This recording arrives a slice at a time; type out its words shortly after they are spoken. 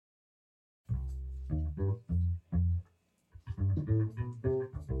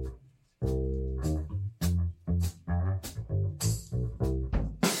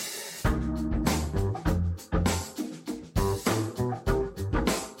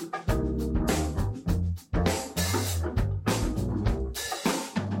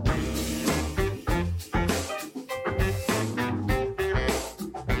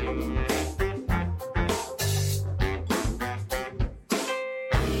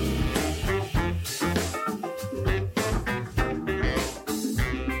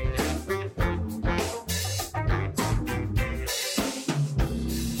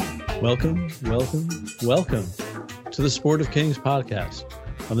Welcome to the Sport of Kings podcast.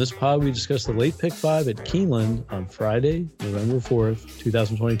 On this pod, we discuss the late pick 5 at Keeneland on Friday, November 4th,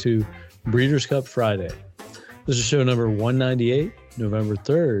 2022, Breeders' Cup Friday. This is show number 198, November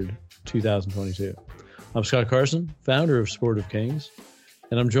 3rd, 2022. I'm Scott Carson, founder of Sport of Kings,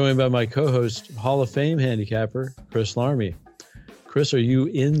 and I'm joined by my co-host, Hall of Fame handicapper, Chris Larmy. Chris, are you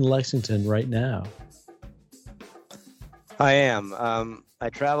in Lexington right now? I am. I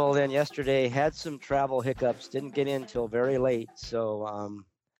traveled in yesterday, had some travel hiccups, didn't get in till very late. So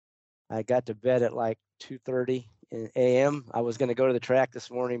I got to bed at like 2:30 a.m. I was going to go to the track this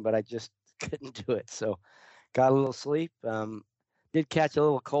morning, but I just couldn't do it. So got a little sleep. Did catch a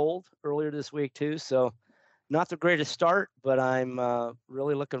little cold earlier this week too. So not the greatest start, but I'm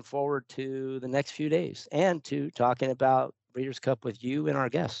really looking forward to the next few days and to talking about Breeders' Cup with you and our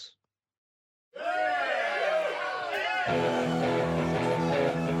guests.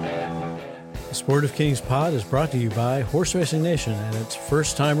 The Sport of Kings pod is brought to you by Horse Racing Nation and its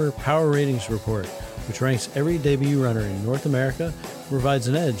first-timer Power Ratings Report, which ranks every debut runner in North America and provides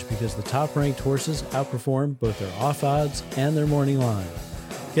an edge because the top-ranked horses outperform both their off odds and their morning line.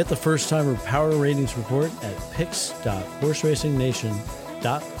 Get the first-timer Power Ratings Report at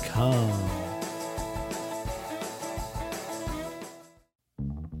picks.horseracingnation.com.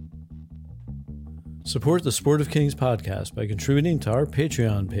 Support the Sport of Kings podcast by contributing to our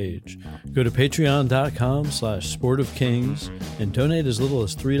Patreon page. Go to patreon.com/sportofkings and donate as little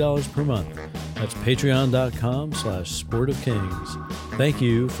as $3 per month. That's patreon.com/sportofkings. Thank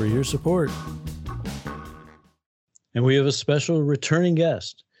you for your support. And we have a special returning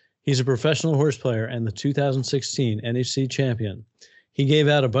guest. He's a professional horse player and the 2016 NHC champion. He gave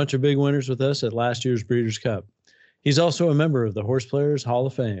out a bunch of big winners with us at last year's Breeders' Cup. He's also a member of the Horse Players Hall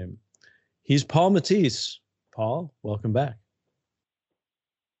of Fame. He's Paul Mattiece. Paul, welcome back.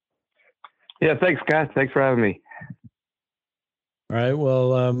 Yeah, thanks, Scott. Thanks for having me. All right.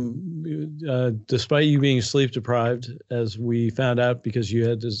 Well, despite you being sleep deprived, as we found out because you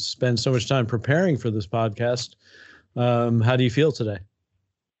had to spend so much time preparing for this podcast, how do you feel today?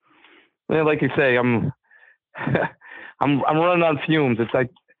 Well, like you say, I'm running on fumes. It's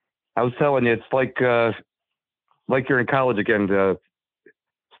like I was telling you, it's like you're in college again.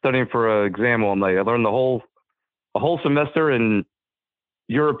 Studying for an exam all night. I learned a whole semester in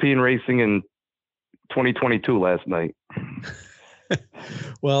European racing in 2022 last night.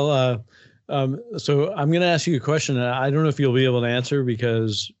 Well, so I'm going to ask you a question. I don't know if you'll be able to answer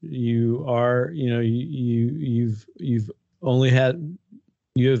because you've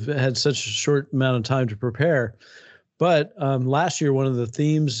had such a short amount of time to prepare. But last year, one of the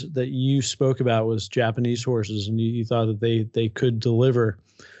themes that you spoke about was Japanese horses, and you thought that they could deliver.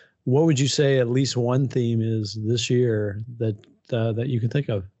 What would you say at least one theme is this year that you can think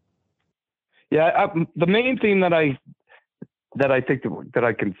of? Yeah, the main theme that I think that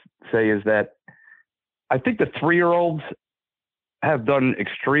I can say is that I think the 3-year-olds have done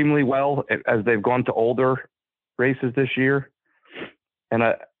extremely well as they've gone to older races this year. And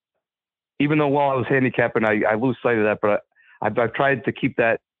even though while I was handicapping, I lose sight of that, but I've tried to keep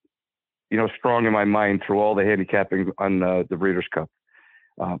that, strong in my mind through all the handicapping on the Breeders' Cup.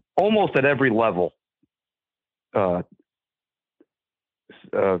 Almost at every level, on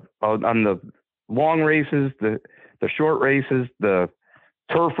the long races, the short races, the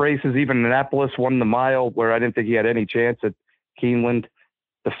turf races, even Annapolis won the mile where I didn't think he had any chance at Keeneland.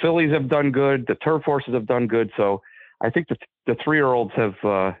 The fillies have done good. The turf horses have done good. So I think the 3-year-olds have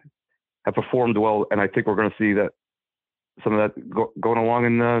performed well, and I think we're going to see that some of that going along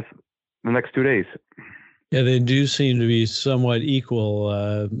in the next 2 days. Yeah, they do seem to be somewhat equal.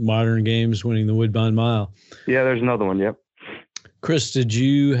 Modern Games winning the Woodbine Mile. Yeah, there's another one. Yep. Chris, did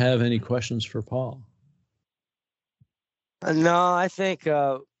you have any questions for Paul? No, I think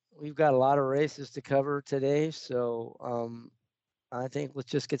we've got a lot of races to cover today, so I think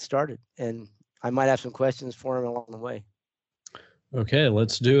let's just get started. And I might have some questions for him along the way. Okay,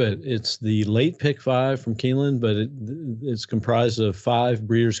 let's do it. It's the late pick 5 from Keeneland, but it's comprised of 5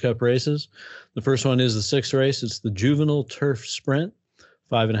 Breeders' Cup races. The first one is the 6th race. It's the Juvenile Turf Sprint,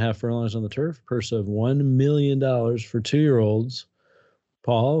 5.5 furlongs on the turf, purse of $1 million for 2-year-olds.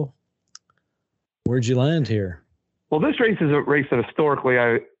 Paul, where'd you land here? Well, this race is a race that historically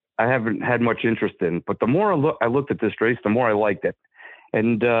I haven't had much interest in, but the more I looked at this race, the more I liked it,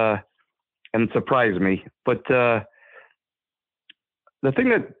 and it surprised me. But the thing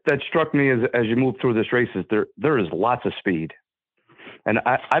that struck me as you move through this race is there is lots of speed, and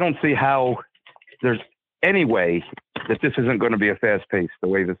I don't see how there's any way that this isn't going to be a fast pace. The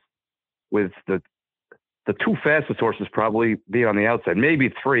way this, with the 2 fastest horses probably be on the outside,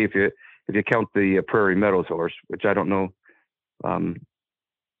 maybe 3 if you count the Prairie Meadows horse, which I don't know. And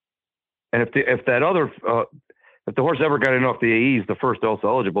if the horse ever got in off the AEs, the first also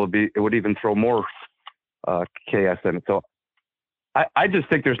eligible, it would even throw more chaos in it. So I just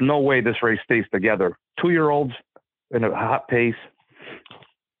think there's no way this race stays together. 2-year-olds in a hot pace,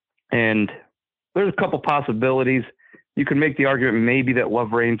 and there's a couple possibilities. You can make the argument maybe that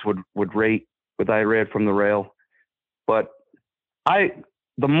Love Reigns would rate with Irad from the rail, but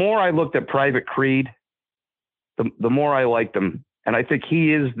the more I looked at Private Creed, the more I liked him, and I think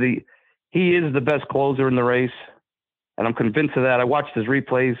he is the best closer in the race, and I'm convinced of that. I watched his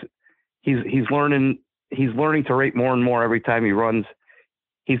replays. He's learning to rate more and more every time he runs.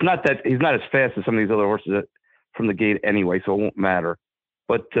 He's not as fast as some of these other horses from the gate anyway, so it won't matter.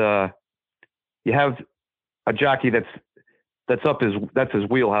 But you have a jockey that's his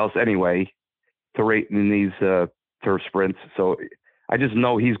wheelhouse anyway to rate in these turf sprints. So I just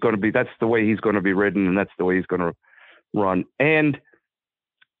know that's the way he's going to be ridden, and that's the way he's going to run. And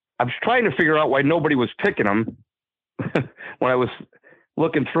I was trying to figure out why nobody was picking him when I was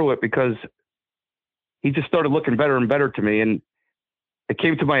looking through it, because he just started looking better and better to me. And it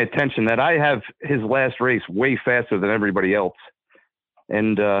came to my attention that I have his last race way faster than everybody else.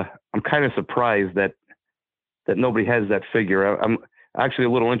 And I'm kind of surprised that nobody has that figure. I'm actually a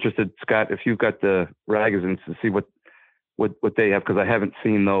little interested, Scott, if you've got the Ragozins, to see what they have, because I haven't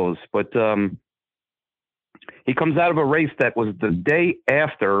seen those. But he comes out of a race that was the day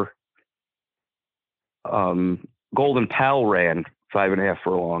after Golden Pal ran 5.5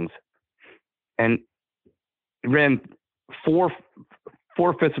 furlongs, and ran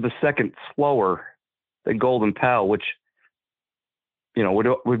 4/5 of a second slower than Golden Pal, which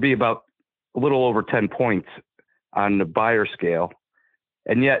would be about a little over 10 points on the buyer scale,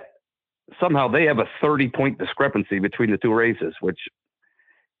 and yet somehow they have a 30-point discrepancy between the 2 races, which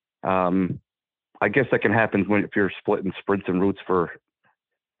I guess that can happen if you're splitting sprints and routes for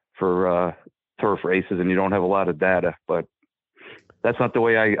turf races and you don't have a lot of data. But that's not the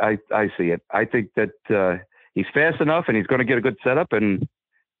way I see it. I think that he's fast enough and he's going to get a good setup, and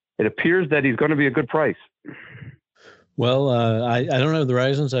it appears that he's going to be a good price. Well, I don't have the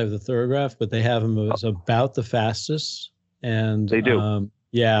Ragozins. I have the Thorograph, but they have him as about the fastest. And they do.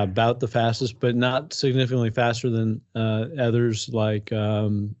 Yeah, about the fastest, but not significantly faster than others like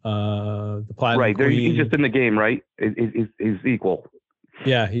the Platinum Right, Queen. He's just in the game, right? He's equal.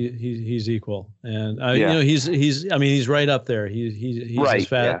 Yeah, he's equal, and he's right up there. He's right, as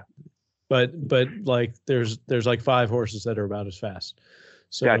fast, but like there's like 5 horses that are about as fast.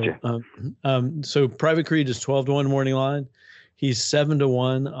 So, gotcha. So Private Creed is 12-1 morning line. He's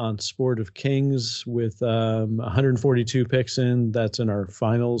 7-1 on Sport of Kings with 142 picks in. That's in our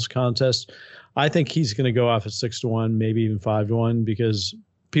finals contest. I think he's going to go off at 6-1, maybe even 5-1, because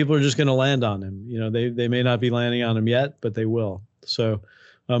people are just going to land on him. They may not be landing on him yet, but they will. So,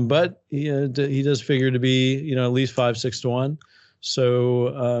 but he does figure to be at least 5-6-1.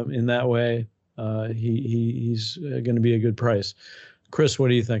 So in that way, he's going to be a good price. Chris,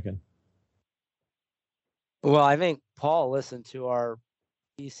 what are you thinking? Well, I think Paul listened to our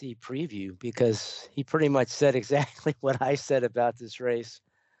PC preview, because he pretty much said exactly what I said about this race.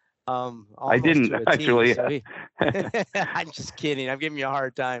 I didn't actually. So I'm just kidding. I'm giving you a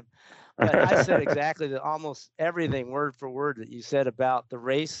hard time. But I said exactly almost everything word for word that you said about the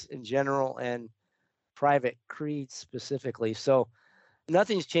race in general and Private Creed specifically. So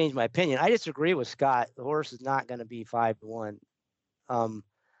nothing's changed my opinion. I disagree with Scott. The horse is not going to be 5-1.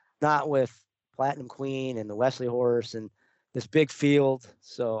 Not with Platinum Queen and the Wesley horse and this big field.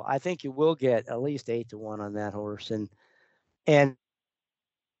 So I think you will get at least 8-1 on that horse. And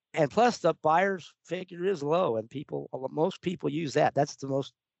plus the buyer's figure is low, and most people use that. That's the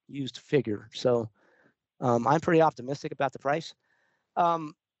most used figure. So I'm pretty optimistic about the price.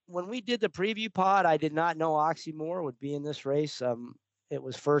 When we did the preview pod, I did not know Oxymore would be in this race. It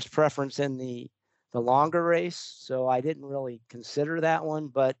was first preference in the the longer race, so I didn't really consider that one.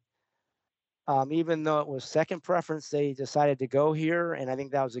 But even though it was second preference, they decided to go here, and I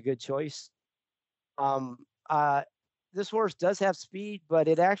think that was a good choice. Um, this horse does have speed, but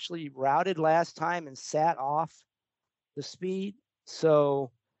it actually routed last time and sat off the speed.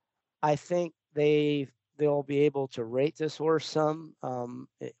 So I think they'll be able to rate this horse some.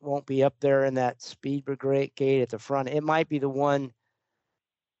 It won't be up there in that speed brigade at the front. It might be the one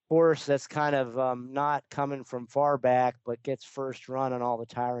horse that's kind of not coming from far back, but gets first run on all the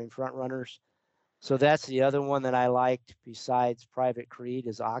tiring front runners. So that's the other one that I liked besides Private Creed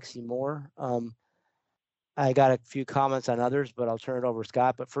is Oxymore. I got a few comments on others, but I'll turn it over to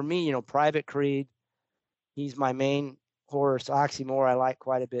Scott. But for me, Private Creed, he's my main horse. Oxymore I like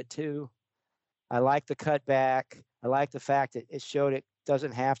quite a bit too. I like the cutback. I like the fact that it showed it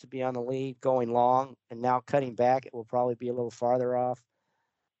doesn't have to be on the lead going long, and now cutting back, it will probably be a little farther off.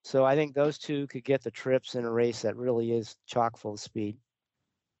 So I think those two could get the trips in a race that really is chock full of speed.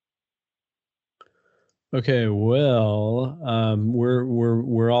 Okay, well,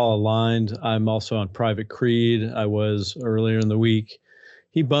 we're all aligned. I'm also on Private Creed. I was earlier in the week.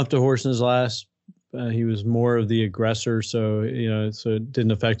 He bumped a horse in his last. He was more of the aggressor, so so it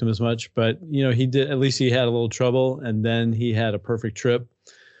didn't affect him as much. But he did. At least he had a little trouble, and then he had a perfect trip.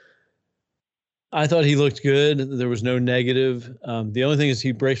 I thought he looked good. There was no negative. The only thing is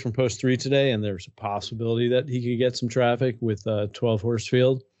he breaks from post 3 today, and there's a possibility that he could get some traffic with a 12 horse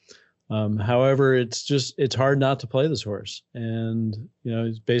field. However, it's hard not to play this horse, and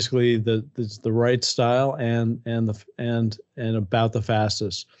it's basically the right style and about the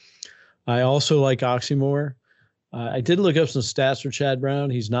fastest. I also like Oxymore. I did look up some stats for Chad Brown.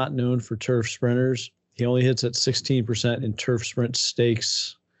 He's not known for turf sprinters. He only hits at 16% in turf sprint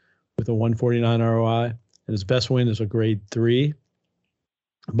stakes with a 149 ROI, and his best win is a grade 3.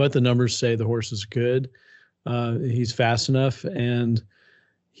 But the numbers say the horse is good. He's fast enough, and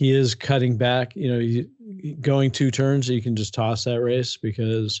he is cutting back. Going 2 turns, you can just toss that race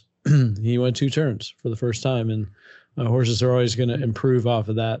because he went 2 turns for the first time, and horses are always going to improve off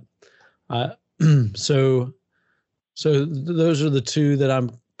of that. So those are the 2 that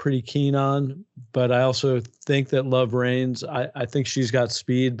I'm pretty keen on, but I also think that Love Reigns, I think she's got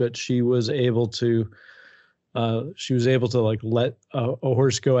speed, but she was able to like let a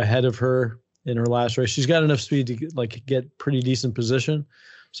horse go ahead of her in her last race. She's got enough speed to get pretty decent position.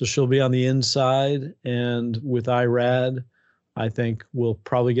 So she'll be on the inside, and with IRAD, I think we'll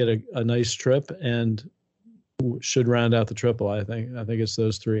probably get a nice trip and should round out the triple. I think it's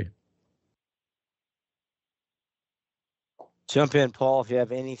those 3. Jump in, Paul, if you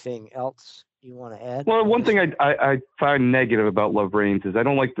have anything else you want to add. Well, one thing I find negative about Love Reigns is I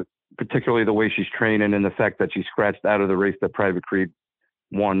don't like particularly the way she's training and the fact that she scratched out of the race that Private Creed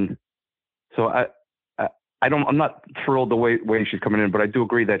won. So I'm not thrilled the way she's coming in, but I do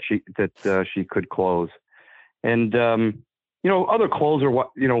agree that she could close. And other closer,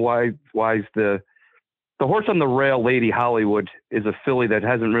 wise the horse on the rail, Lady Hollywood, is a filly that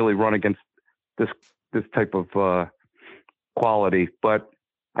hasn't really run against this type of quality, but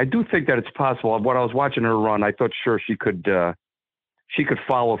I do think that it's possible. When I was watching her run, I thought sure she could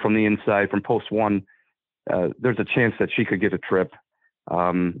follow from the inside from post 1. There's a chance that she could get a trip.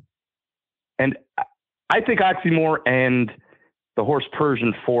 And I think Oxymore and the horse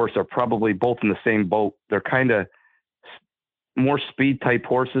Persian Force are probably both in the same boat. They're kind of more speed type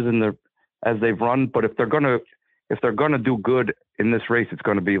horses as they've run, but if they're gonna do good in this race, it's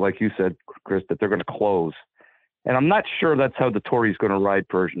going to be, like you said, Chris, that they're going to close. And I'm not sure that's how the Tory's going to ride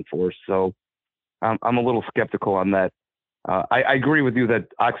Persian Force. So I'm a little skeptical on that. I agree with you that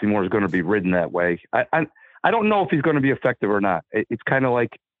Oxymore is going to be ridden that way. I don't know if he's going to be effective or not. It's kind of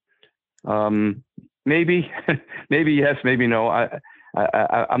like maybe yes, maybe no.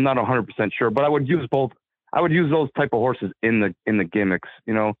 I'm not 100% sure, but I would use both. I would use those type of horses in the gimmicks.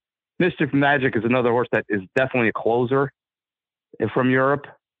 Mischief Magic is another horse that is definitely a closer from Europe.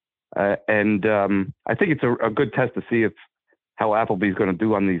 And I think it's a good test to see how Appleby's going to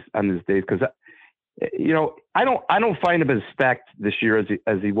do on these days, because I don't find him as stacked this year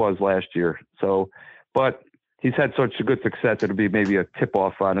as he was last year. So, but he's had such a good success, it'll be maybe a tip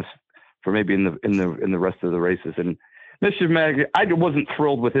off on us for maybe in the rest of the races. And Mischief Magic, I wasn't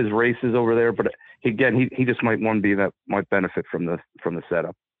thrilled with his races over there, but again, he just might might benefit from the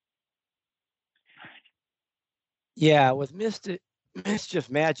setup. Yeah, with Mischief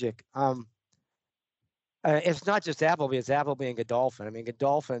Magic, it's not just Appleby, it's Appleby and Godolphin. I mean,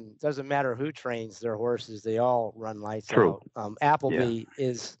 Godolphin, doesn't matter who trains their horses, they all run lights out. Appleby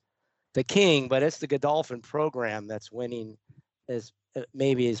is the king, but it's the Godolphin program that's winning as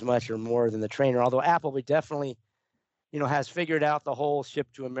maybe as much or more than the trainer. Although Appleby definitely, has figured out the whole ship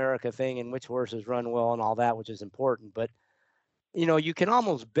to America thing and which horses run well and all that, which is important. But you can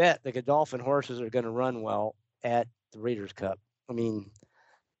almost bet the Godolphin horses are going to run well at the Breeders' Cup. I mean,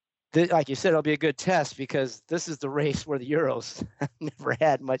 like you said, it'll be a good test because this is the race where the Euros never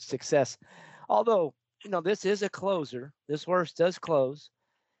had much success. Although, this is a closer. This horse does close,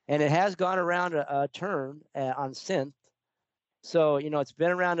 and it has gone around a turn on synth. So, it's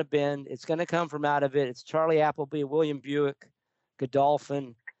been around a bend. It's going to come from out of it. It's Charlie Appleby, William Buick,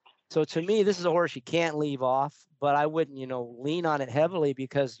 Godolphin. So to me, this is a horse you can't leave off, but I wouldn't, lean on it heavily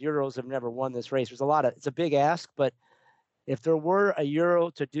because Euros have never won this race. It's a big ask, but if there were a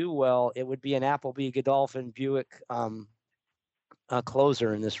Euro to do well, it would be an Appleby, Godolphin, Buick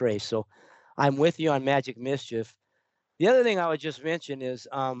closer in this race. So I'm with you on Magic Mischief. The other thing I would just mention is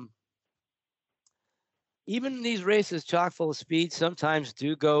even these races chock full of speed sometimes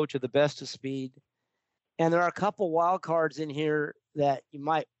do go to the best of speed. And there are a couple wild cards in here that you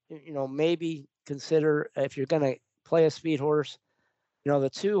might, maybe consider if you're going to play a speed horse. The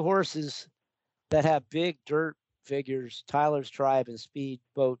two horses that have big dirt figures, Tyler's Tribe and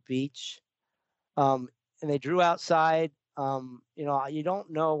Speedboat Beach. And they drew outside. You don't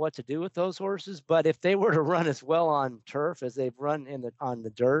know what to do with those horses, but if they were to run as well on turf as they've run on the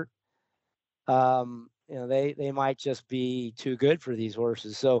dirt, they might just be too good for these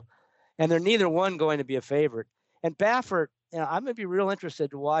horses. So, and they're neither one going to be a favorite. And Baffert, I'm going to be real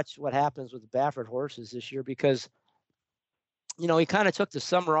interested to watch what happens with the Baffert horses this year because, he kind of took the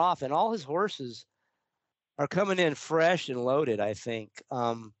summer off and all his horses are coming in fresh and loaded, I think.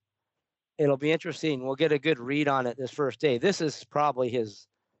 It'll be interesting. We'll get a good read on it this first day. This is probably his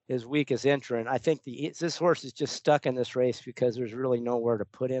weakest entrant. I think this horse is just stuck in this race because there's really nowhere to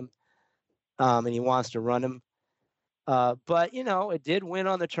put him. And he wants to run him. But, it did win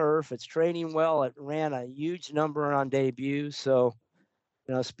on the turf. It's training well. It ran a huge number on debut. So,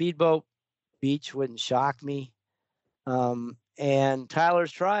 Speedboat Beach wouldn't shock me. And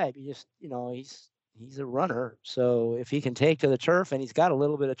Tyler's Tribe, he's a runner. So if he can take to the turf and he's got a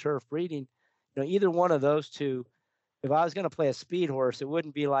little bit of turf breeding, either one of those two, if I was going to play a speed horse, it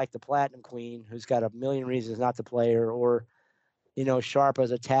wouldn't be like the Platinum Queen, who's got a million reasons not to play her, or Sharp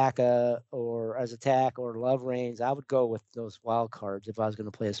as Attack or Love Reigns. I would go with those wild cards if I was going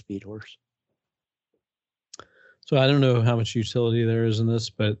to play a speed horse. So I don't know how much utility there is in this,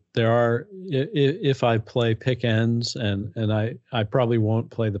 but there are, if I play pick ends, and I probably won't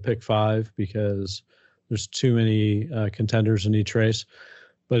play the pick five because there's too many contenders in each race.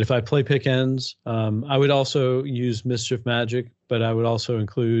 But if I play pick ends, I would also use Mischief Magic, but I would also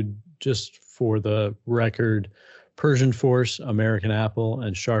include, just for the record, Persian Force, American Apple,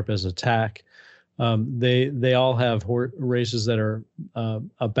 and Sharp as Attack. They all have races that are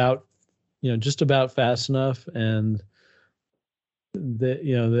about, just about fast enough, and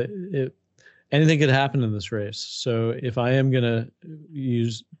anything could happen in this race. So if I am going to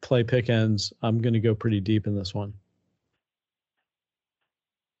play pick ends, I'm going to go pretty deep in this one.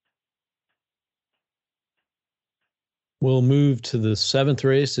 We'll move to the seventh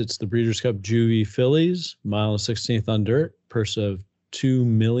race. It's the Breeders' Cup Juvie Fillies, mile and 16th on dirt, purse of $2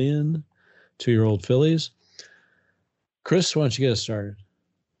 million, 2-year-old fillies. Chris, why don't you get us started?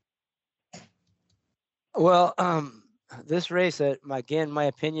 Well, this race, again, my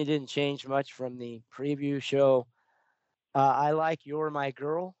opinion didn't change much from the preview show. I like You're My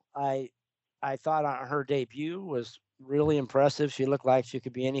Girl. I thought on her debut was really impressive. She looked like she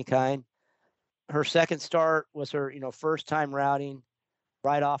could be any kind. Her second start was her, first time routing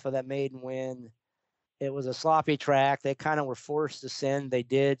right off of that maiden win. It was a sloppy track. They kind of were forced to send. They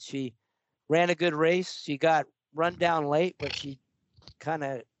did. She ran a good race. She got run down late, but she kind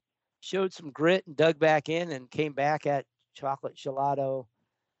of showed some grit and dug back in and came back at Chocolate Gelato,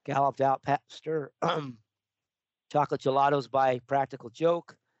 galloped out past her. Chocolate Gelato's by Practical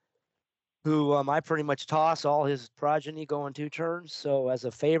Joke, who I pretty much toss all his progeny going 2 turns. So as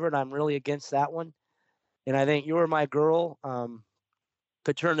a favorite, I'm really against that one. And I think You're My Girl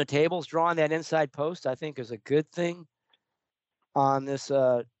could turn the tables. Drawing that inside post, I think, is a good thing on this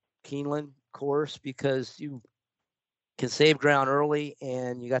Keeneland course because you can save ground early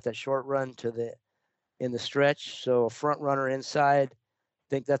and you got that short run in the stretch. So a front runner inside, I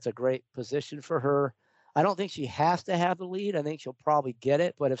think that's a great position for her. I don't think she has to have the lead. I think she'll probably get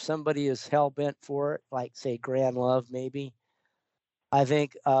it. But if somebody is hell-bent for it, like, say, Grand Love maybe, I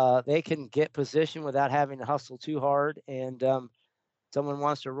think they can get position without having to hustle too hard. And someone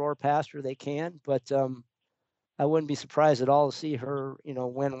wants to roar past her, they can. But I wouldn't be surprised at all to see her,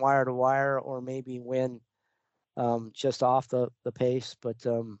 win wire to wire or maybe win just off the pace. But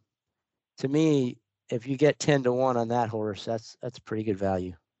to me, if you get 10-1 on that horse, that's pretty good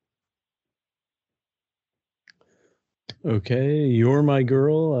value. Okay, You're My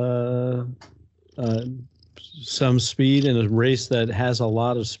Girl. Some speed in a race that has a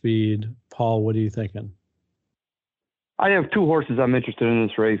lot of speed. Paul, what are you thinking? I have two horses I'm interested in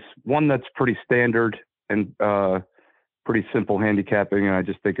this race. One that's pretty standard and pretty simple handicapping, and I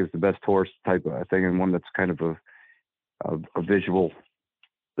just think is the best horse type of thing, and one that's kind of a visual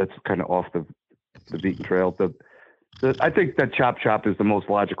that's kind of off the beaten trail. I think that Chop Chop is the most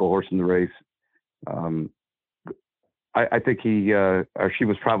logical horse in the race. I think she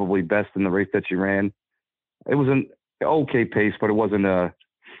was probably best in the race that she ran. It was an okay pace, but it wasn't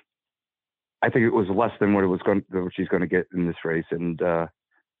I think it was less than what she's going to get in this race. And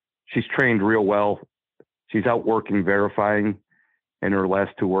she's trained real well. She's outworking Verifying in her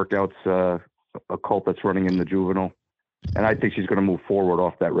last two workouts, a colt that's running in the juvenile. And I think she's going to move forward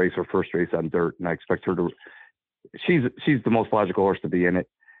off that race, her first race on dirt. And I expect her to, she's the most logical horse to be in it.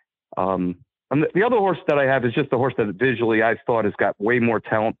 And the other horse that I have is just the horse that visually I thought has got way more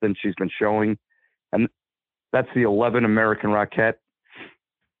talent than she's been showing. And that's the 11 American Rocket.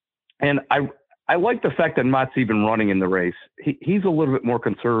 And I like the fact that Mott's even running in the race. He's a little bit more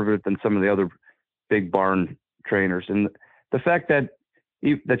conservative than some of the other big barn trainers. And the fact that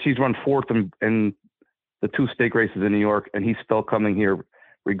she's run fourth in the two stake races in New York, and he's still coming here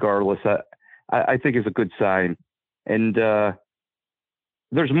regardless, I think is a good sign. And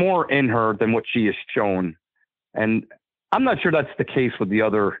there's more in her than what she has shown. And I'm not sure that's the case with the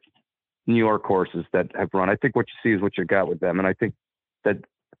other New York horses that have run. I think what you see is what you got with them. And I think that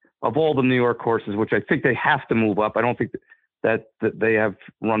of all the New York horses, which I think they have to move up, I don't think that they have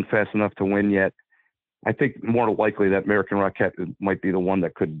run fast enough to win yet. I think more likely that American Rocket might be the one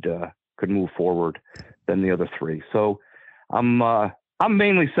that could move forward than the other three. So I'm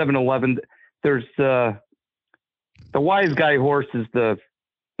mainly 7-11. There's the Wise Guy horse is the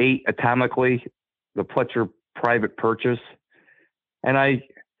 8 Atomically, the Pletcher Private Purchase, and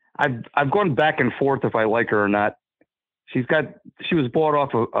I've gone back and forth if I like her or not. She was bought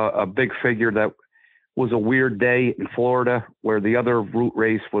off a big figure that was a weird day in Florida where the other route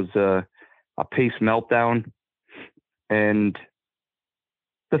race was a pace meltdown. And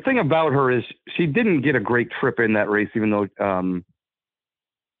the thing about her is she didn't get a great trip in that race, even though,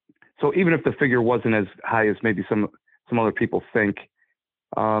 so even if the figure wasn't as high as maybe some other people think,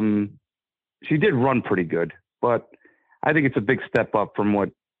 she did run pretty good, but I think it's a big step up from what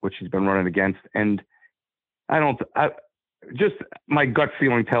she's been running against. And just my gut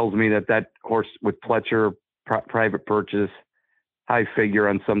feeling tells me that horse with Pletcher, Private Purchase, high figure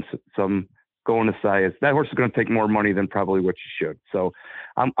on some going to size, that horse is going to take more money than probably what she should. So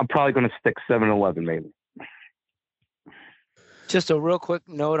I'm probably going to stick 7-11 maybe. Just a real quick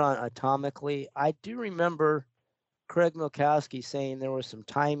note on Atomically. I do remember Craig Milkowski saying there were some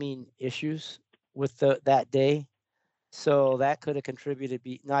timing issues with that day. So that could have contributed,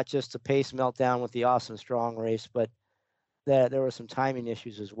 not just the pace meltdown with the Awesome Strong race, but that there were some timing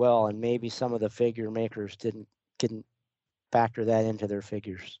issues as well. And maybe some of the figure makers didn't factor that into their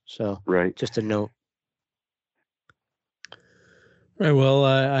figures. So right. Just a note. Right. Well,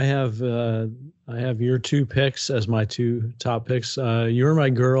 I have your two picks as my two top picks. You're My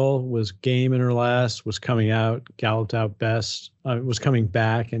Girl was game in her last, was coming out, galloped out best, was coming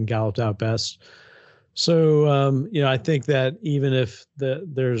back and galloped out best. So, I think that even if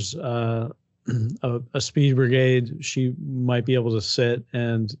there's a speed brigade, she might be able to sit,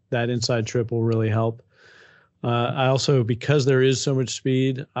 and that inside trip will really help. I also, because there is so much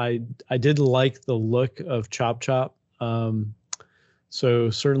speed, I did like the look of Chop Chop. So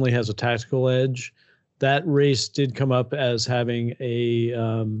certainly has a tactical edge. That race did come up as having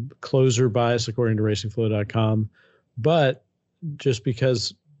a closer bias according to racingflow.com, but just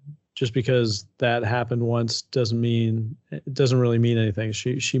because that happened once doesn't really mean anything.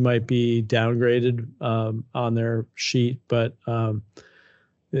 She might be downgraded on their sheet, but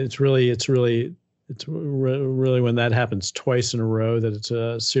it's really when that happens twice in a row that it's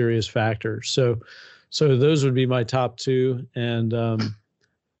a serious factor. So those would be my top two, and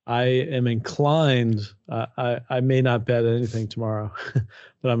I am inclined. I may not bet anything tomorrow,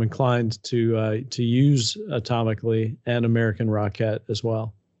 but I'm inclined to use Atomically and American Rocket as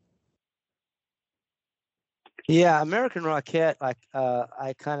well. Yeah, American Rocket.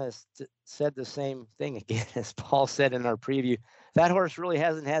 I kind of said the same thing again as Paul said in our preview. That horse really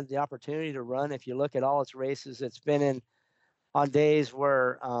hasn't had the opportunity to run. If you look at all its races, it's been in on days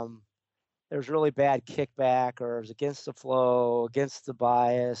where there's really bad kickback, or it was against the flow, against the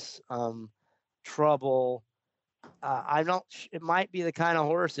bias, trouble. I don't. It might be the kind of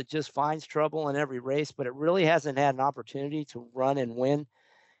horse that just finds trouble in every race, but it really hasn't had an opportunity to run and win,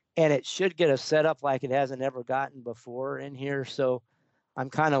 and it should get a setup like it hasn't ever gotten before in here. So I'm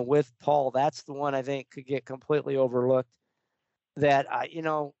kind of with Paul. That's the one I think could get completely overlooked. That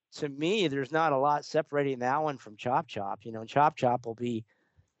to me, there's not a lot separating that one from Chop Chop. Chop Chop will be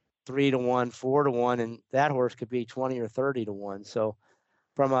 3-1, 4-1, and that horse could be 20 or 30-1. So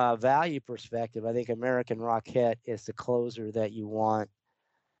from a value perspective, I think American Rocket is the closer that you want.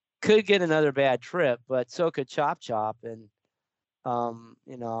 Could get another bad trip, but so could Chop Chop. And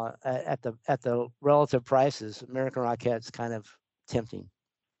at the relative prices, American Rocket's kind of tempting.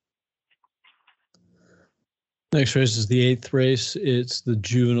 Next race is the 8th race. It's the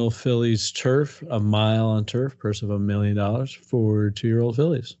Juvenile Fillies Turf, a mile on turf, purse of $1 million for 2-year-old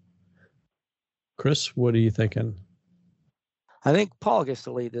fillies. Chris, what are you thinking? I think Paul gets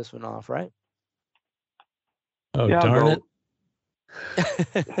to lead this one off, right? Oh, yeah, darn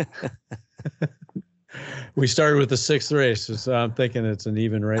it. We started with the 6th race, so I'm thinking it's an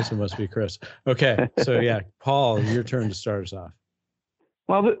even race. It must be Chris. Okay, so yeah, Paul, your turn to start us off.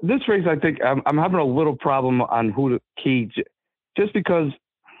 Well, this race, I think I'm having a little problem on who to key, just because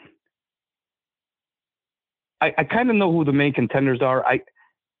I kind of know who the main contenders are.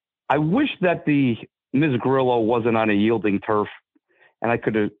 I wish that the Ms. Grillo wasn't on a yielding turf, and I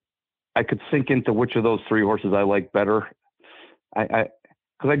could sink into which of those 3 horses I like better. Because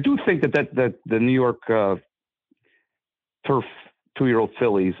I do think that the New York turf 2-year-old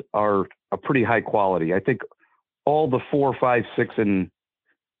fillies are a pretty high quality. I think all the 4, 5, 6, and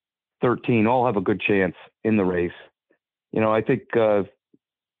 13 all have a good chance in the race. I think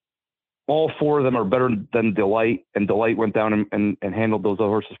all 4 of them are better than Delight, and Delight went down and handled those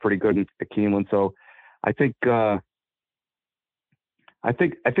horses pretty good at Keeneland. So I think that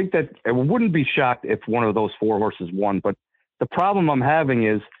I wouldn't be shocked if one of those 4 horses won. But the problem I'm having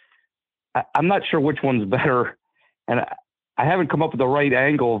is I'm not sure which one's better, and I haven't come up with the right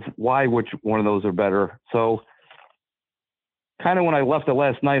angle of why which one of those are better. So kind of when I left it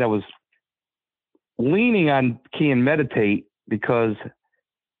last night, I was leaning on Key and Meditate, because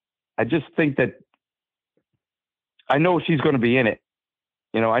I just think that I know she's going to be in it.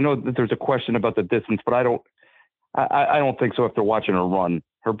 I know that there's a question about the distance, but I don't think so after watching her run.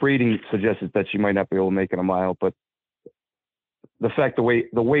 Her breeding suggests that she might not be able to make it a mile, but the fact, the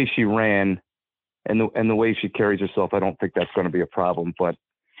way she ran and the way she carries herself, I don't think that's going to be a problem. But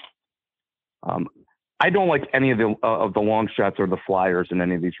I don't like any of the long shots or the flyers in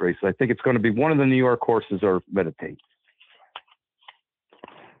any of these races. I think it's going to be one of the New York horses or Meditate.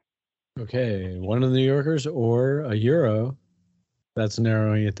 Okay, one of the New Yorkers or a Euro. That's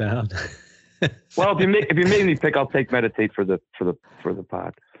narrowing it down. Well, if you made me pick, I'll take Meditate for the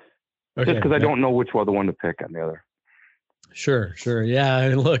pod. Okay, just because I don't know which other one to pick on the other. Sure.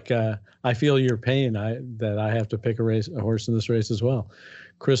 Yeah, look, I feel your pain. That I have to pick a horse in this race as well.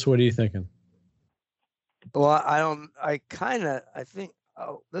 Chris, what are you thinking? Well, I think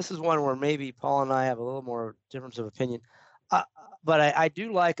this is one where maybe Paul and I have a little more difference of opinion. But I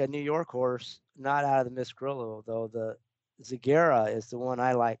do like a New York horse, not out of the Miss Grillo, though. The Zagara is the one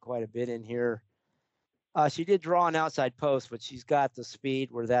I like quite a bit in here. She did draw an outside post, but she's got the speed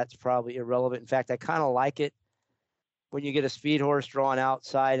where that's probably irrelevant. In fact, I kind of like it when you get a speed horse drawn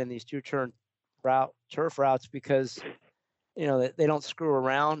outside in these 2-turn turf routes, because they don't screw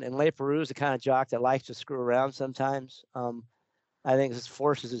around, and Le Peru is the kind of jock that likes to screw around sometimes. I think this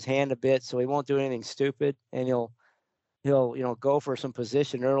forces his hand a bit, so he won't do anything stupid, and he'll go for some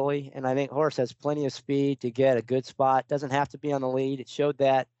position early. And I think horse has plenty of speed to get a good spot. Doesn't have to be on the lead. It showed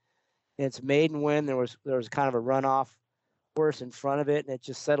that in its maiden win. There was kind of a runoff horse in front of it, and it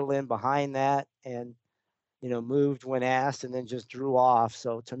just settled in behind that and moved when asked, and then just drew off.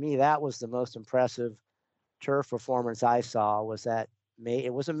 So to me, that was the most impressive turf performance I saw. Was that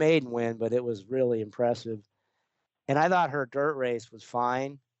it was a maiden win, but it was really impressive. And I thought her dirt race was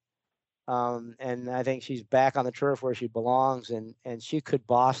fine. And I think she's back on the turf where she belongs, and she could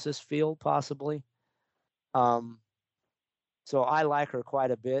boss this field possibly. So I like her quite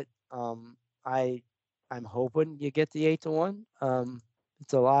a bit. I'm hoping you get the 8-1.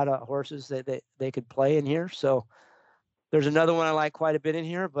 It's a lot of horses that they could play in here. So there's another one I like quite a bit in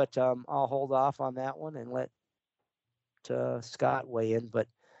here, but I'll hold off on that one and let Scott weigh in. But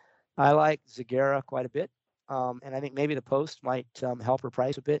I like Zagara quite a bit. And I think maybe the post might help her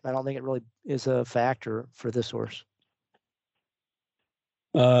price a bit. I don't think it really is a factor for this horse.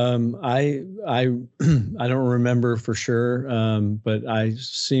 I don't remember for sure, but I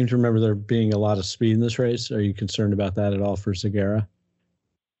seem to remember there being a lot of speed in this race. Are you concerned about that at all for Zagara?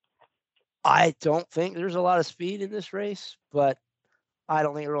 I don't think there's a lot of speed in this race, but I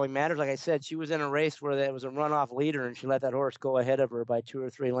don't think it really matters. Like I said, she was in a race where there was a runoff leader, and she let that horse go ahead of her by 2 or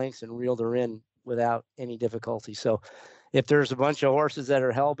 3 lengths and reeled her in without any difficulty. So if there's a bunch of horses that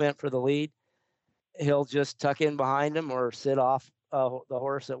are hell bent for the lead, he'll just tuck in behind them or sit off the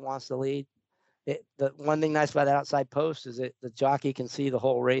horse that wants the lead. The one thing nice about that outside post is that the jockey can see the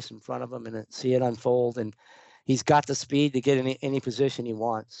whole race in front of him and see it unfold, and he's got the speed to get in any position he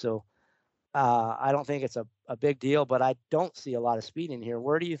wants. So I don't think it's a big deal, but I don't see a lot of speed in here.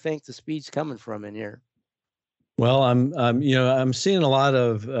 Where do you think the speed's coming from in here? Well, I'm seeing a lot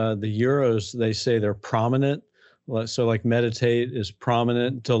of the Euros. They say they're prominent. So like Meditate is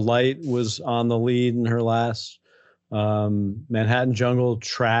prominent. Delight was on the lead in her last. Manhattan Jungle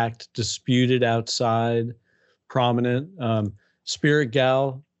tracked, disputed outside, prominent. Spirit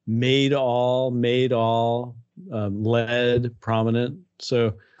Gal made all, led, prominent.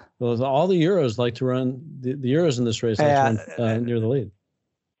 So all the Euros like to run the Euros in this race like to run near the lead.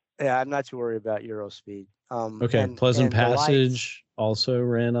 Yeah, I'm not too worried about Euro speed. Okay, Pleasant Passage also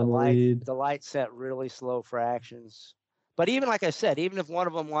ran on the lead. The light set really slow fractions. But even like I said, even if one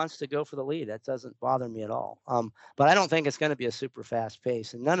of them wants to go for the lead, that doesn't bother me at all. But I don't think it's going to be a super fast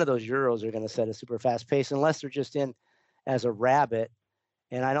pace. And none of those Euros are going to set a super fast pace unless they're just in as a rabbit.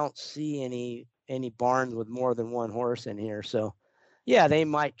 And I don't see any barns with more than one horse in here. So, yeah, they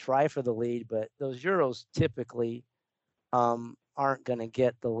might try for the lead, but those Euros typically aren't going to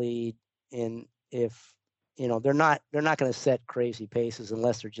get the lead if they're not going to set crazy paces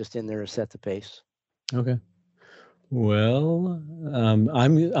unless they're just in there to set the pace. Okay. Well,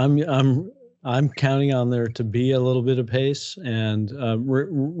 I'm counting on there to be a little bit of pace, and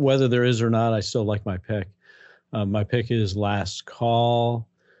whether there is or not, I still like my pick. My pick is Last Call,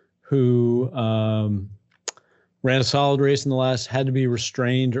 who ran a solid race in the last, had to be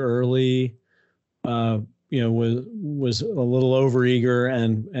restrained early. Was a little overeager,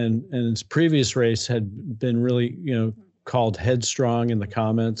 and its previous race had been really called headstrong in the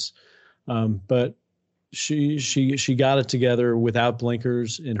comments, but she got it together without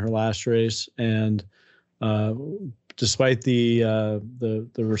blinkers in her last race, and despite the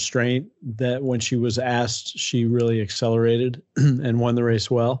restraint, that when she was asked, she really accelerated and won the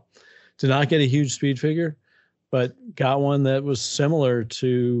race well. Did not get a huge speed figure, but got one that was similar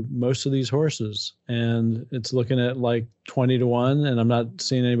to most of these horses, and it's looking at like 20-1, and I'm not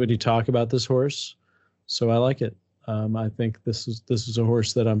seeing anybody talk about this horse, so I like it. I think this is a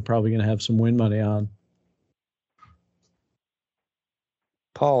horse that I'm probably going to have some win money on.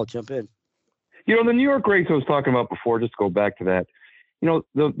 Paul, jump in. The New York race I was talking about before, just to go back to that,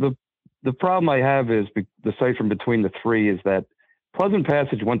 the problem I have is the ciphering between the three is that Pleasant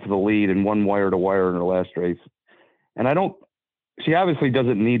Passage went to the lead and won wire to wire in her last race. And she obviously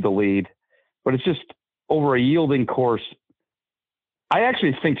doesn't need the lead, but it's just over a yielding course. I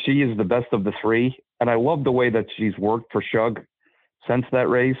actually think she is the best of the three. And I love the way that she's worked for Shug since that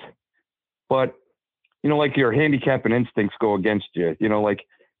race. But, like your handicap and instincts go against you, like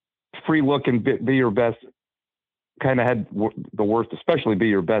Free Look and Be Your Best kind of had the worst, especially Be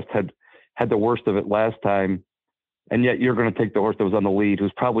Your Best had the worst of it last time. And yet you're going to take the horse that was on the lead,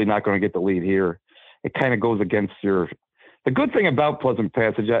 who's probably not going to get the lead here. It kind of goes against the good thing about Pleasant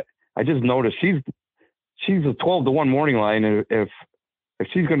Passage. I just noticed she's a 12-1 morning line. And if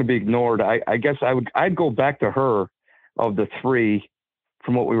she's going to be ignored, I guess I'd go back to her of the three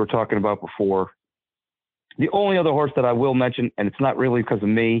from what we were talking about before. The only other horse that I will mention, and it's not really because of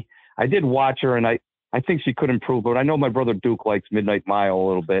me, I did watch her and I think she could improve, but I know my brother Duke likes Midnight Mile a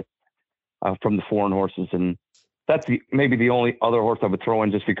little bit from the foreign horses, and that's maybe the only other horse I would throw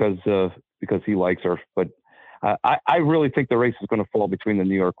in just because he likes her. But I really think the race is going to fall between the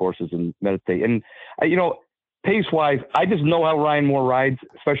New York horses and Meditate. And pace-wise, I just know how Ryan Moore rides,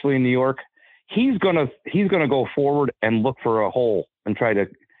 especially in New York. He's gonna go forward and look for a hole and try to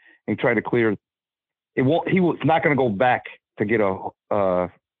clear. He was not going to go back to get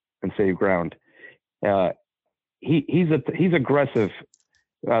and save ground. He's aggressive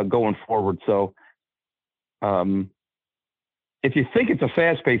going forward. So if you think it's a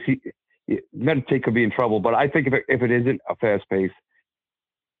fast pace, Meditate could be in trouble. But I think if it isn't a fast pace,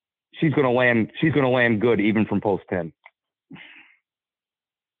 she's going to land good even from post 10.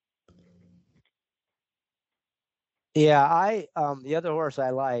 Yeah, the other horse I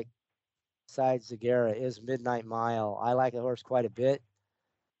like besides Zagara is Midnight Mile. I like the horse quite a bit.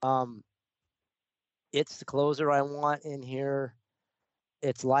 It's the closer I want in here.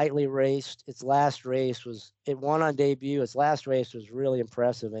 It's lightly raced. Its last race it won on debut. Its last race was really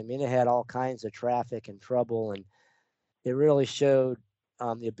impressive. I mean, it had all kinds of traffic and trouble, and it really showed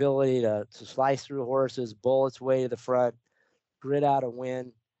the ability to slice through horses, bull its way to the front, grit out a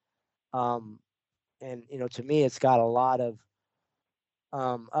win. And, to me, it's got a lot of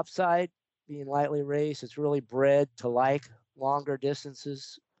upside, being lightly raced. It's really bred to like longer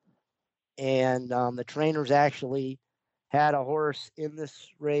distances. And the trainers actually had a horse in this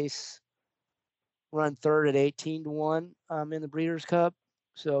race run third at 18-1 in the Breeders' Cup.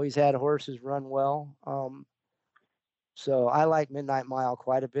 So he's had horses run well. So I like Midnight Mile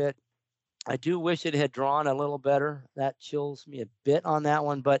quite a bit. I do wish it had drawn a little better. That chills me a bit on that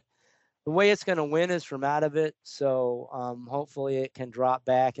one, but the way it's going to win is from out of it. So hopefully it can drop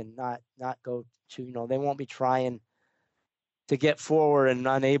back and not go to, they won't be trying to get forward and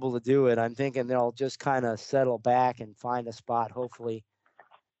unable to do it. I'm thinking they'll just kind of settle back and find a spot, hopefully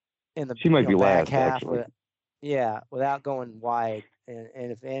in the She might be back last, half. actually. Without going wide. And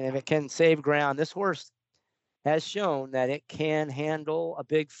if it can save ground, this horse has shown that it can handle a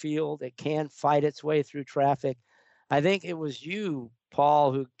big field. It can fight its way through traffic. I think it was you,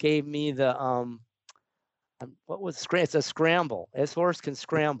 Paul, who gave me the it's a scramble. This horse can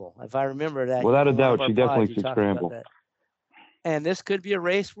scramble. If I remember that. Without a doubt, she definitely can scramble. And this could be a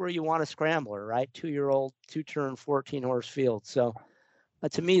race where you want a scrambler, right? 2-year-old, 2-turn, 14-horse field. So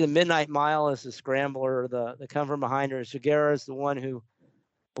to me, the Midnight Mile is the scrambler. The come from behind her. Segura is the one who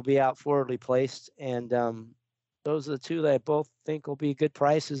will be out forwardly placed. And those are the two that I both think will be good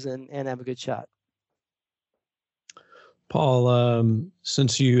prices and have a good shot. Paul,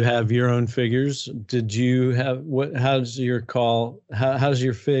 since you have your own figures, did you have how's your call? How's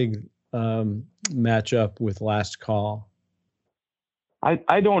your fig match up with Last Call?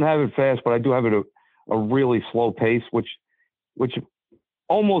 I don't have it fast, but I do have it a really slow pace, which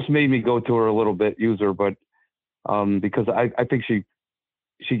almost made me go to her a little bit, use her, but because I think she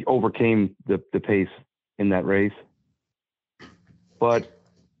overcame the pace in that race. But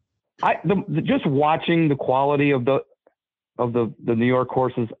just watching the quality of the New York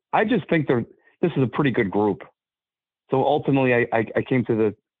horses, I just think this is a pretty good group. So ultimately, I came to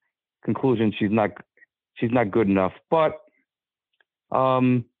the conclusion she's not good enough. But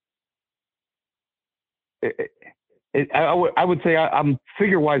I would say I'm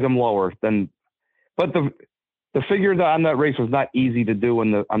figure-wise I'm lower than, but the figure on that race was not easy to do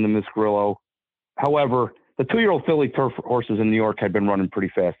on the Miss Grillo. However, the 2-year-old filly turf horses in New York had been running pretty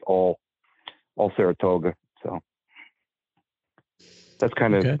fast all Saratoga. So that's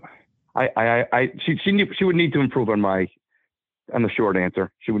kind of, okay. She would need to improve on the short answer.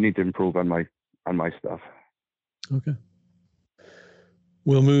 She would need to improve on my stuff. Okay.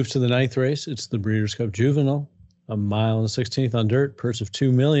 We'll move to the 9th race. It's the Breeders' Cup Juvenile, 1 mile and 16th on dirt, purse of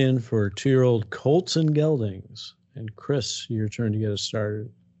 $2 million for 2-year-old Colts and Geldings. And Chris, your turn to get us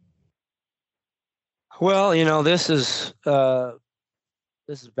started. Well, this is Baffert's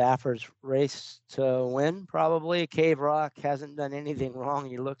race to win, probably. Cave Rock hasn't done anything wrong.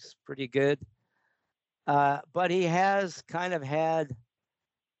 He looks pretty good. But he has kind of had,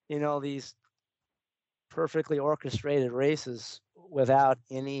 these perfectly orchestrated races without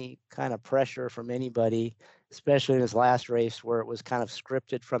any kind of pressure from anybody, especially in his last race where it was kind of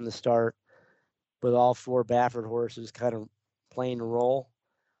scripted from the start with all 4 Baffert horses kind of playing a role.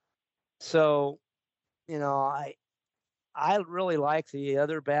 So, I really like the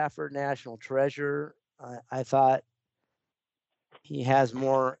other Baffert, National Treasure. I thought he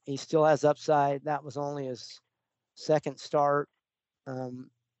still has upside. That was only his second start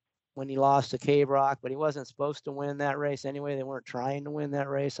when he lost to Cave Rock, but he wasn't supposed to win that race anyway. They weren't trying to win that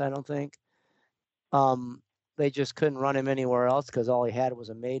race, I don't think. They just couldn't run him anywhere else because all he had was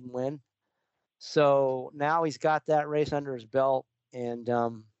a maiden win. So now he's got that race under his belt, and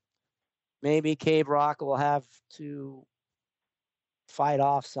maybe Cave Rock will have to fight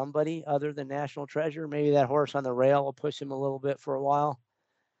off somebody other than National Treasure. Maybe that horse on the rail will push him a little bit for a while.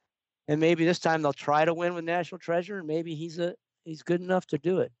 And maybe this time they'll try to win with National Treasure, and maybe he's good enough to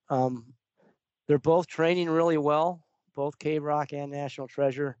do it. They're both training really well, both Cave Rock and National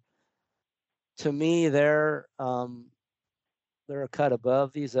Treasure. To me, they're a cut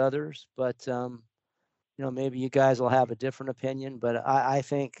above these others, but maybe you guys will have a different opinion. But I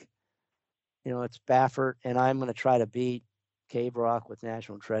think it's Baffert, and I'm going to try to beat Cave Rock with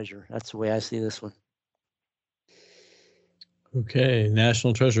National Treasure. That's the way I see this one. Okay,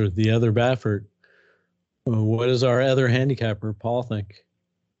 National Treasure, the other Baffert. What does our other handicapper, Paul, think?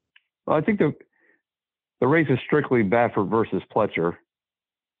 Well, I think the race is strictly Baffert versus Pletcher.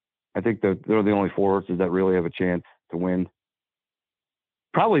 I think that they're the only 4 horses that really have a chance to win.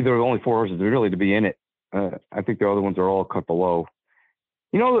 Probably they're the only 4 horses really to be in it. I think the other ones are all cut below.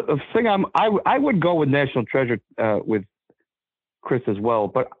 The thing I would go with National Treasure with Chris as well,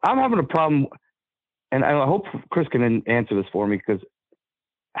 but I'm having a problem, and I hope Chris can answer this for me, because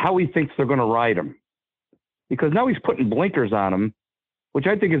how he thinks they're going to ride him. Because now he's putting blinkers on him, which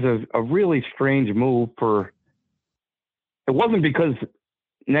I think is a really strange move for. It wasn't because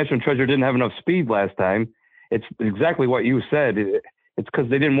National Treasure didn't have enough speed last time. It's exactly what you said. It's because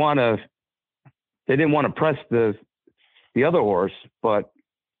they didn't want to press the other horse. But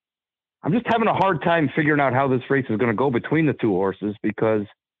I'm just having a hard time figuring out how this race is going to go between the two horses, because,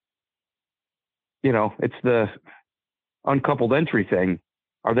 it's the uncoupled entry thing.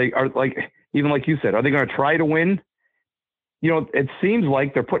 Are like, even like you said, are they going to try to win? It seems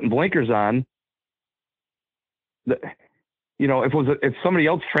like they're putting blinkers on. If somebody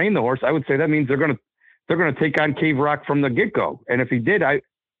else trained the horse, I would say that means they're going to take on Cave Rock from the get-go. And if he did, I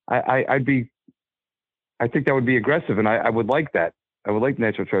think that would be aggressive, and I would like that. I would like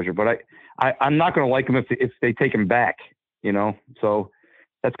National Treasure, but I'm not going to like him if they take him back. So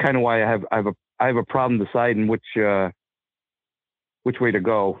that's kind of why I have a problem deciding which way to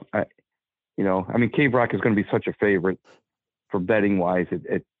go. Cave Rock is going to be such a favorite for betting wise.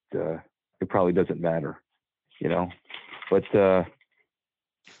 It probably doesn't matter, But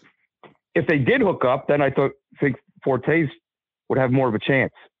if they did hook up, then I think Fortes would have more of a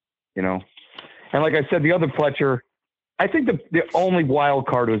chance, And like I said, the other Pletcher, I think the only wild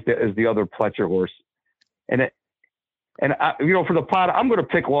card is the other Pletcher horse, and for the pot, I'm going to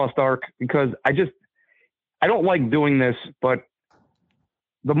pick Lost Ark, because I don't like doing this, but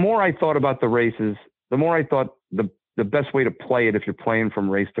the more I thought about the races, the more I thought the best way to play it, if you're playing from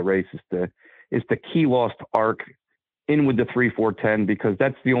race to race, is to key Lost Ark in with the 3-4-10, because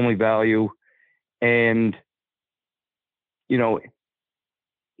that's the only value. And,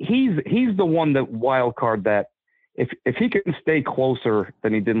 he's the one that wild card that if he can stay closer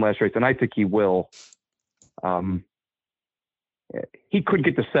than he did last race, and I think he will, he could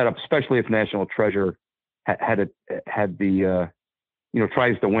get the setup, especially if National Treasure had the,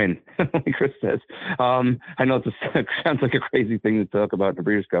 tries to win, like Chris says. I know it sounds like a crazy thing to talk about in the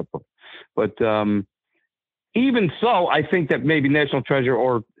Breeders' Cup, but even so, I think that maybe National Treasure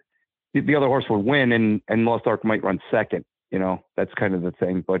or the other horse would win, and Lost Ark might run second. That's kind of the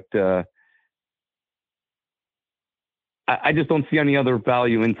thing. But I just don't see any other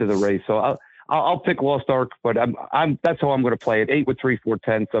value into the race. So I'll pick Lost Ark, but that's how I'm going to play it. 8 with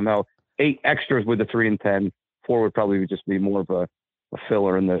 3-4-10 somehow. 8 extras with the 3 and 10. 4 would probably just be more of a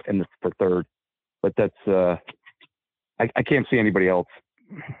filler in the for third. But that's I can't see anybody else.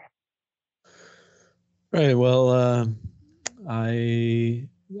 Right. Well, I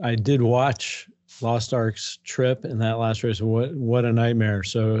did watch Lost Ark's trip in that last race. What a nightmare.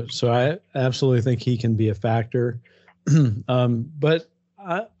 So I absolutely think he can be a factor. But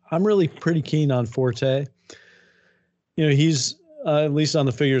I'm really pretty keen on Forte. He's at least on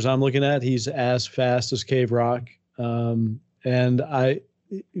the figures I'm looking at, he's as fast as Cave Rock. And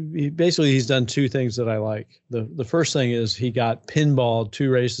he's done 2 things that I like. The first thing is he got pinballed 2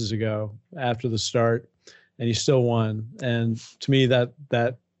 races ago after the start, and he still won. And to me, that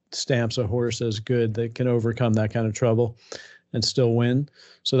stamps a horse as good that can overcome that kind of trouble and still win.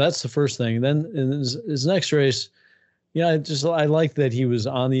 So that's the first thing. Then in his next race, I like that he was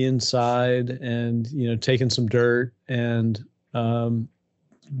on the inside and, taking some dirt, and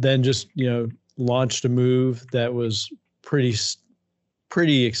then just, launched a move that was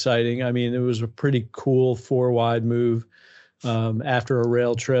pretty exciting. I mean, it was a pretty cool 4-wide move after a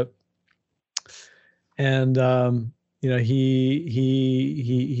rail trip. And, he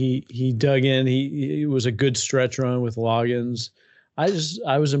dug in. He was a good stretch run with Loggins.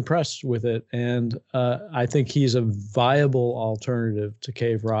 I was impressed with it. And I think he's a viable alternative to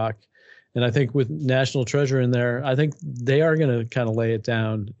Cave Rock. And I think with National Treasure in there, I think they are going to kind of lay it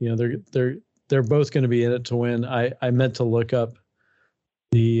down. They're both going to be in it to win. I meant to look up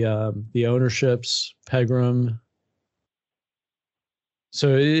the ownerships, Pegram.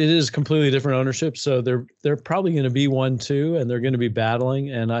 So it is completely different ownership. So they're probably going to be 1-2, and they're going to be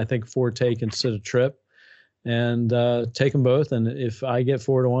battling. And I think Forte can sit a trip and take them both. And if I get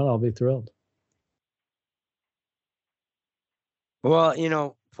 4-1, I'll be thrilled.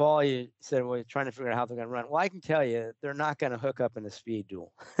 Well, Paul, you said, well, you're trying to figure out how they're going to run. Well, I can tell you, they're not going to hook up in a speed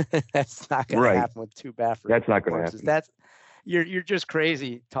duel. That's not going to happen with 2 Baffert. That's not going to happen. You're just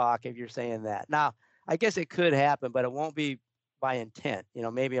crazy talk if you're saying that. Now, I guess it could happen, but it won't be by intent.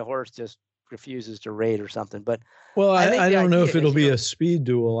 Maybe a horse just refuses to rate or something. But I don't know if it'll be a speed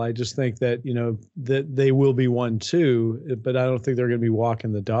duel. I just think that that they will be 1-2, but I don't think they're going to be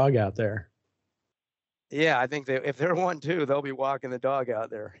walking the dog out there. Yeah, I think if they're 1-2, they'll be walking the dog out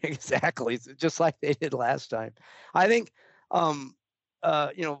there. Exactly, just like they did last time. I think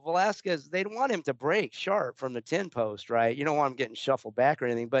Velasquez, they'd want him to break sharp from the 10 post, right? You don't want him getting shuffled back or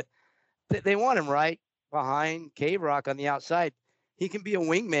anything, but they want him right behind Cave Rock on the outside. He can be a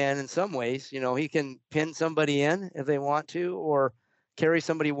wingman in some ways. He can pin somebody in if they want to, or carry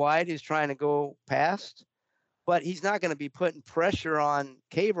somebody wide who's trying to go past. But he's not going to be putting pressure on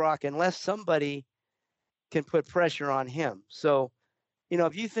Cave Rock unless somebody can put pressure on him. So,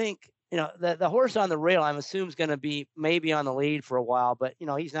 if you think, the horse on the rail, I'm assuming is going to be maybe on the lead for a while, but,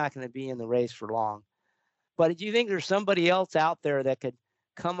 he's not going to be in the race for long. But do you think there's somebody else out there that could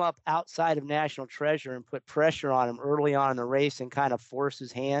come up outside of National Treasure and put pressure on him early on in the race and kind of force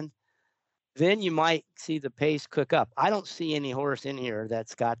his hand? Then you might see the pace cook up. I don't see any horse in here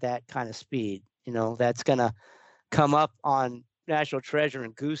that's got that kind of speed, that's going to come up on National Treasure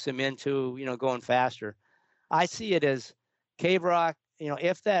and goose him into, going faster. I see it as Cave Rock,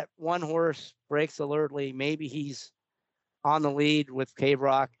 if that one horse breaks alertly, maybe he's on the lead with Cave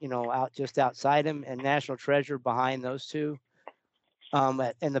Rock, out just outside him, and National Treasure behind those two.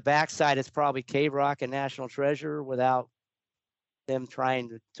 And the backside is probably Cave Rock and National Treasure without them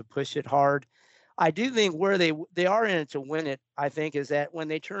trying to push it hard. I do think where they are in it to win it, I think, is that when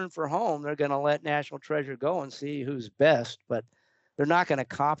they turn for home, they're going to let National Treasure go and see who's best, but they're not going to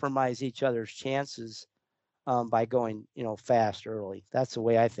compromise each other's chances by going, fast early. That's the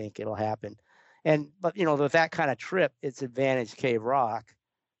way I think it'll happen. But with that kind of trip, it's advantage Cave Rock,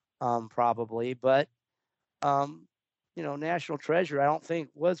 probably. But, National Treasure, I don't think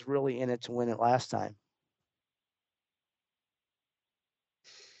was really in it to win it last time.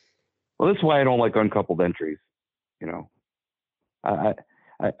 Well, that's why I don't like uncoupled entries. I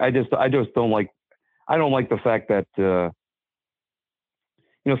just don't like. I don't like the fact that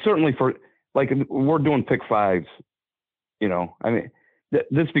certainly for like we're doing pick fives. I mean,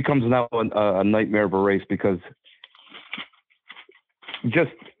 this becomes now a nightmare of a race because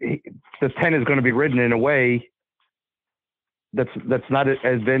just the 10 is going to be ridden in a way that's not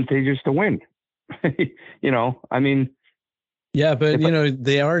advantageous to win. I mean. Yeah, but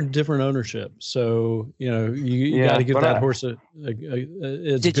they are different ownership, so you got to give that horse as good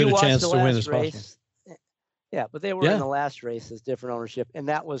a chance to win as possible. Yeah, but they were in the last race as different ownership, and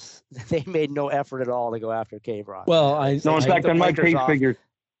they made no effort at all to go after Cave Rock. Well, in fact, on my pace figures,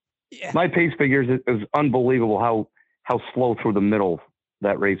 it was unbelievable how slow through the middle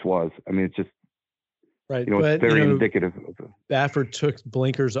that race was. I mean, it's just. Right, it's very indicative. Baffert took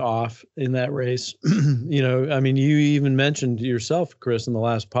blinkers off in that race. I mean, you even mentioned yourself, Chris, in the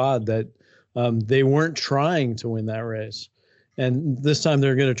last pod that they weren't trying to win that race. And this time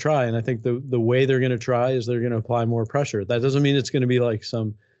they're going to try. And I think the way they're going to try is they're going to apply more pressure. That doesn't mean it's going to be like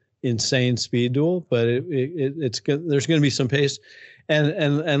some insane speed duel, but there's going to be some pace.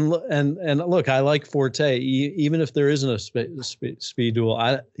 And look, I like Forte, even if there isn't a speed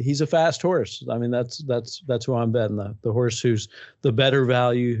duel. He's a fast horse. I mean, that's who I'm betting, the horse who's the better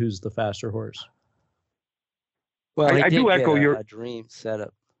value, who's the faster horse. Well, I do echo your dream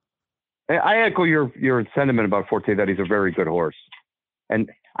setup. I echo your sentiment about Forte that he's a very good horse,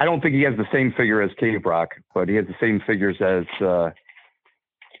 and I don't think he has the same figure as Cave Rock, but he has the same figures as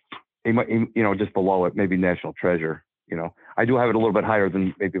he might, just below it, maybe National Treasure. I do have it a little bit higher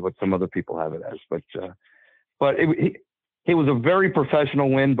than maybe what some other people have it as, but it was a very professional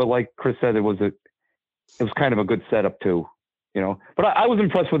win. But like Chris said, it was kind of a good setup too, But I was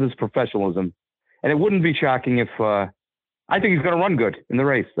impressed with his professionalism, and it wouldn't be shocking if I think he's going to run good in the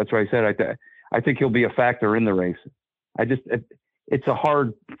race. That's what I said. I think he'll be a factor in the race. It's a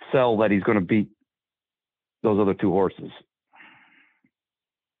hard sell that he's going to beat those other two horses.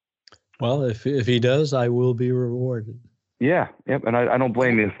 Well, if he does, I will be rewarded. Yeah, yep, and I don't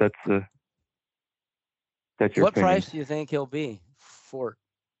blame you if that's your What opinion. price do you think he'll be? Fort?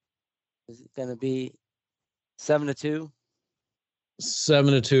 Is it going to be 7-2?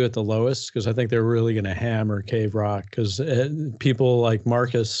 7-2 at the lowest, because I think they're really going to hammer Cave Rock. Because people like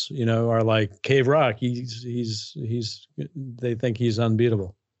Marcus, are like Cave Rock. They think he's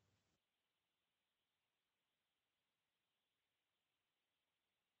unbeatable.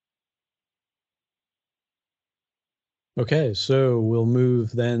 Okay, so we'll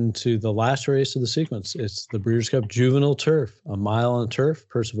move then to the last race of the sequence. It's the Breeders' Cup Juvenile Turf, a mile on turf,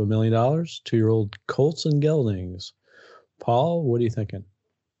 purse of $1 million, 2-year-old colts and geldings. Paul, what are you thinking?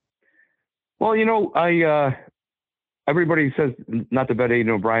 Well, everybody says not to bet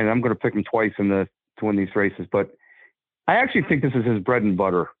Aidan O'Brien. I'm going to pick him twice to win these races, but I actually think this is his bread and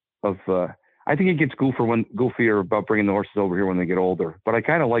butter. I think he gets goofier about bringing the horses over here when they get older, but I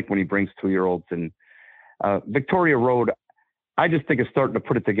kind of like when he brings 2-year-olds and. Victoria Road, I just think is starting to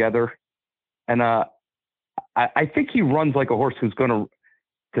put it together. And I think he runs like a horse who's going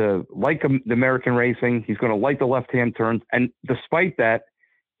to like the American racing. He's going to like the left-hand turns. And despite that,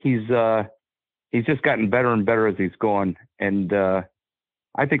 he's just gotten better and better as he's gone. And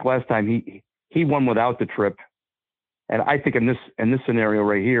I think last time he won without the trip. And I think in this scenario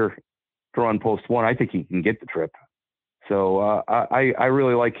right here, drawn post 1, I think he can get the trip. So I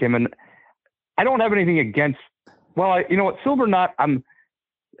really like him. And I don't have anything against, well, you know what, Silver Knot,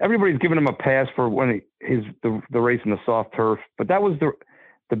 everybody's giving him a pass for when the race in the soft turf, but that was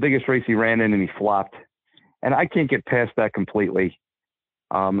the biggest race he ran in and he flopped. And I can't get past that completely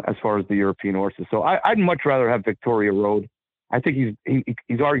as far as the European horses. So I'd much rather have Victoria Road. I think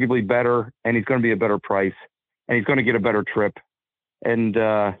he's arguably better, and he's going to be a better price, and he's going to get a better trip. And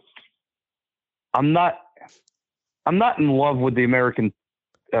I'm not in love with the American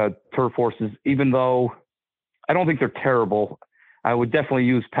turf horses, even though I don't think they're terrible. I would definitely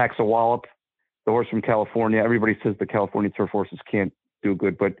use Paxawallop, the horse from California. Everybody says the California turf horses can't do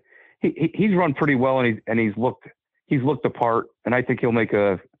good, but he's run pretty well, and he's looked the part, and I think he'll make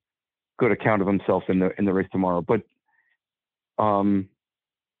a good account of himself in the race tomorrow. But my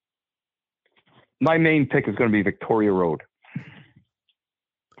main pick is going to be Victoria Road.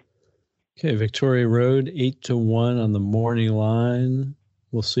 Okay, Victoria Road, 8-1 on the morning line.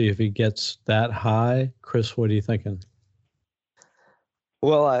 We'll see if he gets that high. Chris, what are you thinking?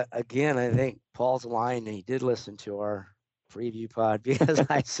 Well, again, I think Paul's lying, and he did listen to our preview pod because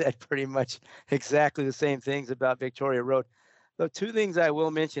I said pretty much exactly the same things about Victoria Road. The two things I will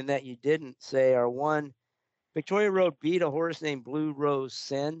mention that you didn't say are, one, Victoria Road beat a horse named Blue Rose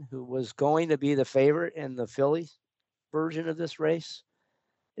Sin, who was going to be the favorite in the Phillies version of this race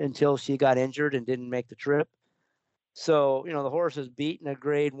until she got injured and didn't make the trip. So, the horse has beaten a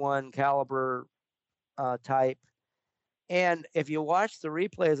grade 1 caliber type. And if you watch the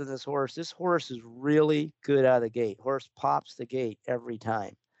replays of this horse is really good out of the gate. Horse pops the gate every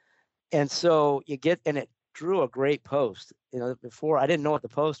time. And so and it drew a great post. Before, I didn't know what the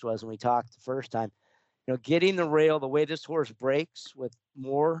post was when we talked the first time. Getting the rail, the way this horse breaks with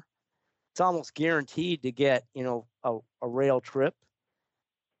more, it's almost guaranteed to get, a rail trip.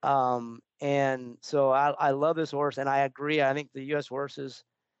 And so I love this horse, and I agree. I think the U.S. horses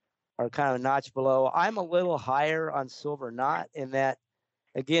are kind of a notch below. I'm a little higher on Silver Knot in that,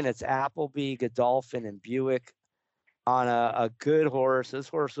 again, it's Appleby, Godolphin, and Buick on a good horse. This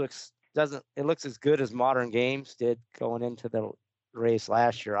horse looks as good as Modern Games did going into the race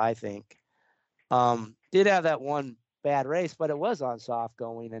last year, I think. Did have that one bad race, but it was on soft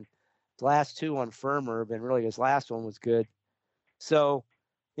going, and the last two on firmer, and really his last one was good. So,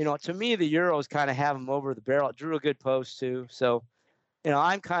 to me, the Euros kind of have him over the barrel. It drew a good post too. So,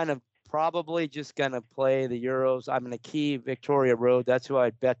 I'm kind of probably just going to play the Euros. I'm going to key Victoria Road. That's who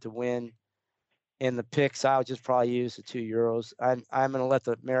I'd bet to win. In the picks, I'll just probably use the 2 Euros. I'm going to let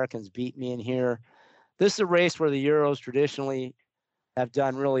the Americans beat me in here. This is a race where the Euros traditionally have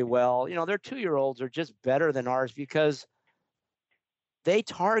done really well. Their 2-year-olds are just better than ours because they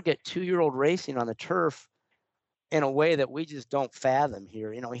target 2-year-old racing on the turf in a way that we just don't fathom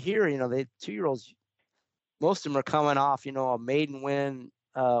here. Here, the 2-year-olds, most of them are coming off, a maiden win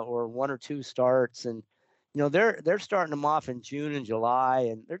or 1 or 2 starts. And, they're starting them off in June and July,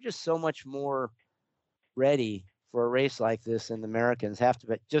 and they're just so much more ready for a race like this. And the Americans have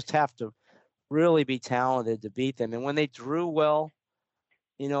to really be talented to beat them. And when they drew well,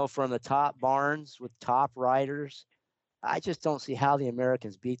 from the top barns with top riders, I just don't see how the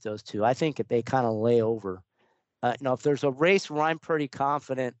Americans beat those two. I think if they kind of lay over. If there's a race where I'm pretty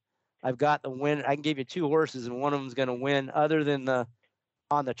confident I've got the win, I can give you 2 horses and one of them's going to win other than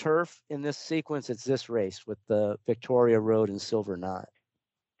on the turf in this sequence, it's this race with the Victoria Road and Silver Knot.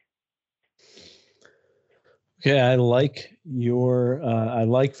 Okay, I like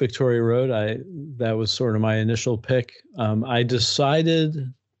Victoria Road. That was sort of my initial pick. I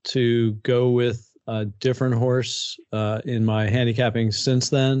decided to go with a different horse in my handicapping since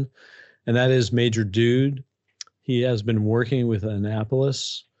then, and that is Major Dude. He has been working with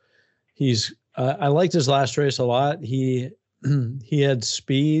Annapolis. I liked his last race a lot. He had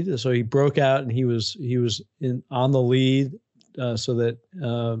speed, so he broke out and he was on the lead so that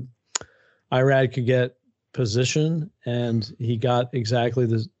Irad could get position, and he got exactly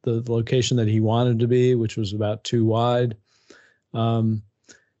the location that he wanted to be, which was about 2 wide.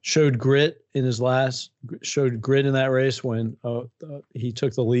 Showed grit in that race when he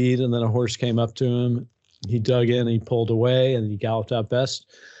took the lead, and then a horse came up to him. He dug in, he pulled away, and he galloped out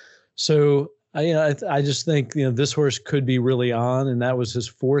best. So I just think this horse could be really on, and that was his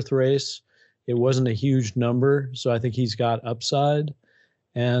 4th race. It wasn't a huge number, so I think he's got upside.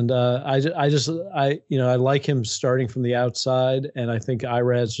 And I like him starting from the outside, and I think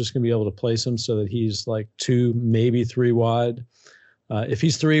Irad's just going to be able to place him so that he's like 2, maybe 3 wide. If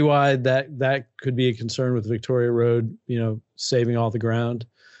he's 3 wide, that could be a concern with Victoria Road, saving all the ground.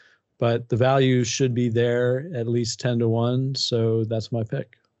 But the value should be there, at least 10-1. So that's my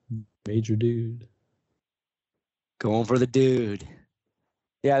pick. Major Dude. Going for the dude.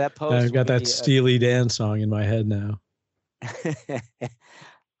 Yeah, that post. I've got that Steely Dan song in my head now.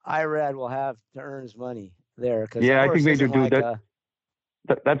 Irad will have to earn his money there. Yeah, I think Major Dude.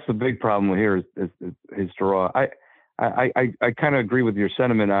 That's the big problem here is his draw. I kind of agree with your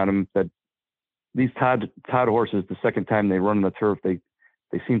sentiment on him that these Todd horses, the second time they run the turf, they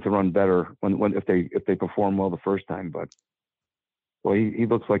seem to run better when if they perform well the first time. But well, he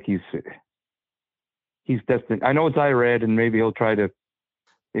looks like he's destined. I know it's Irad, and maybe they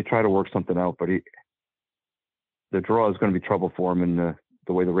try to work something out, but the draw is going to be trouble for him, and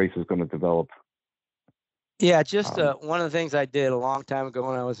the way the race is going to develop. Yeah, just one of the things I did a long time ago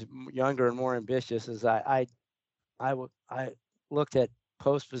when I was younger and more ambitious is I looked at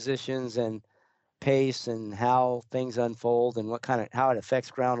post positions and pace and how things unfold and how it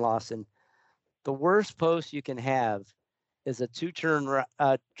affects ground loss. And the worst post you can have is a 2-turn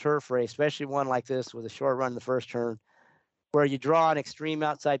turf race, especially one like this with a short run the first turn, where you draw an extreme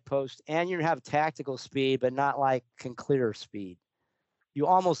outside post and you have tactical speed, but not like can clear speed. You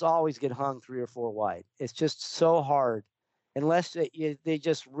almost always get hung 3 or 4 wide. It's just so hard unless they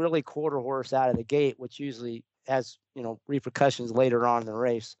just really quarter horse out of the gate, which usually has, repercussions later on in the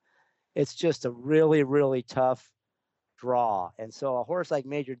race. It's just a really, really tough draw. And so a horse like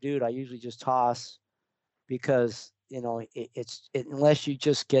Major Dude, I usually just toss because, unless you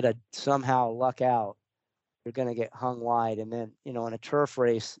just get somehow luck out, you're going to get hung wide. And then, in a turf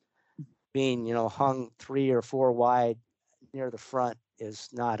race, being, hung 3 or 4 wide near the front is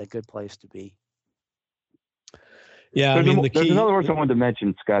not a good place to be. Yeah, there's another horse I wanted to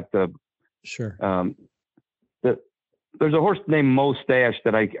mention, Scott. Sure. There's a horse named Mo Stash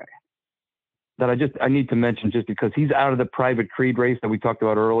that I need to mention just because he's out of the Private Creed race that we talked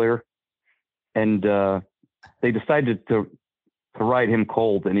about earlier, and they decided to ride him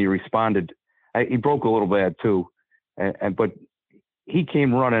cold, and he responded. He broke a little bad too, but he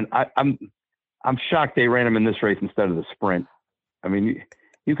came running. I'm shocked they ran him in this race instead of the sprint. I mean,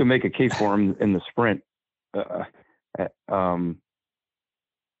 you can make a case for him in the sprint, and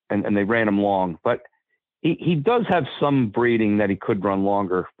they ran him long. But he does have some breeding that he could run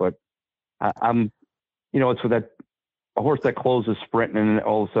longer. But it's with a horse that closes sprinting, and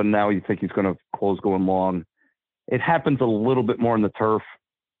all of a sudden now you think he's going to close going long. It happens a little bit more in the turf,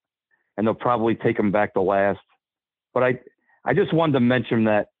 and they'll probably take him back to last. But I just wanted to mention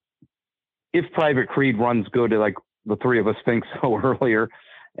that if Private Creed runs good, like the three of us think so earlier,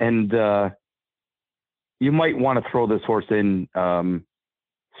 and you might want to throw this horse in,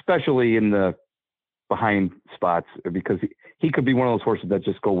 especially in the behind spots, because he could be one of those horses that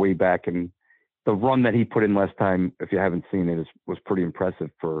just go way back. And the run that he put in last time, if you haven't seen it, was pretty impressive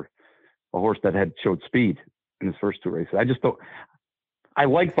for a horse that had showed speed in his first 2 races. I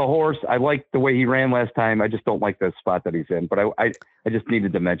like the horse. I like the way he ran last time. I just don't like the spot that he's in, but I just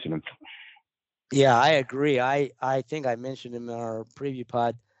needed to mention him. Yeah, I agree. I think I mentioned him in our preview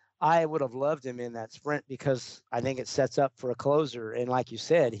pod. I would have loved him in that sprint because I think it sets up for a closer. And like you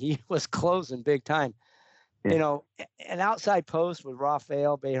said, he was closing big time. Yeah. An outside post with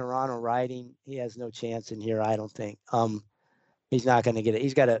Rafael Bejarano riding, he has no chance in here, I don't think. He's not going to get it.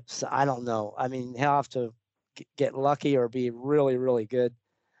 He's got to, I don't know. I mean, he'll have to get lucky or be really, really good.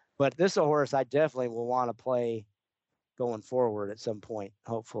 But this is a horse I definitely will want to play going forward at some point,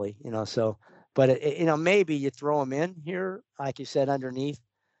 hopefully, so. But, maybe you throw him in here, like you said, underneath.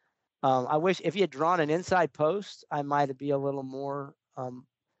 I wish if he had drawn an inside post, I might be a little more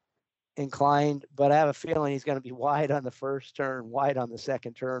inclined. But I have a feeling he's going to be wide on the first turn, wide on the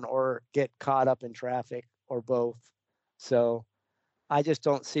second turn, or get caught up in traffic, or both. So I just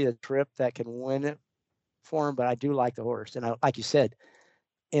don't see a trip that can win it for him. But I do like the horse. And like you said,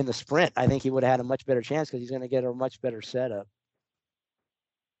 in the sprint, I think he would have had a much better chance because he's going to get a much better setup.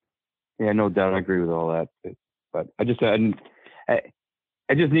 Yeah, no doubt. I agree with all that. But I just needed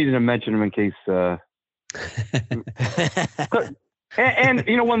to mention him in case. And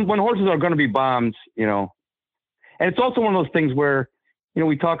when horses are going to be bombed, and it's also one of those things where,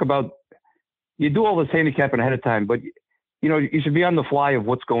 we talk about, you do all this handicapping ahead of time, but you should be on the fly of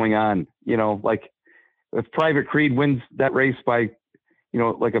what's going on. Like if Private Creed wins that race by,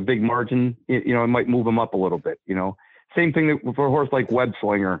 like a big margin, it might move him up a little bit. Same thing for a horse like Web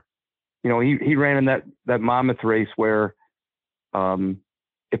Slinger. He ran in that Monmouth race where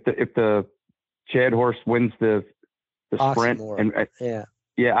if the Chad horse wins the sprint Oxymore.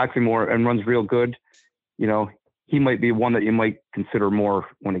 Oxymore and runs real good, you know, he might be one that you might consider more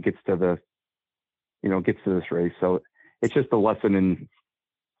when it gets to this race. So it's just a lesson in,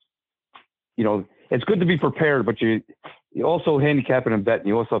 you know, it's good to be prepared, but you also handicapping and betting.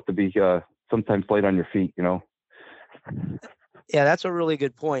 You also have to be sometimes light on your feet, you know. Yeah, that's a really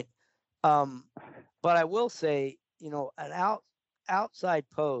good point. But I will say, you know, an outside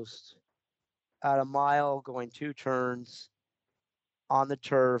post at a mile going 2 turns on the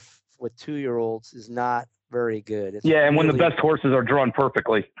turf with 2-year-olds is not very good. It's and when the best horses are drawn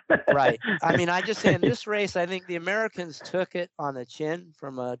perfectly. Right. I mean, I just say in this race, I think the Americans took it on the chin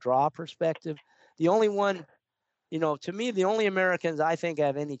from a draw perspective. The only one, you know, to me, the only Americans I think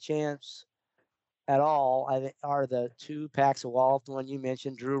have any chance at all, I think, are the 2 Packs of Wallop. The one you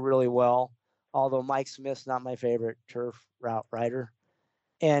mentioned drew really well, although Mike Smith's not my favorite turf route rider.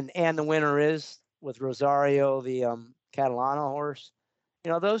 And the winner is with Rosario, the Catalana horse.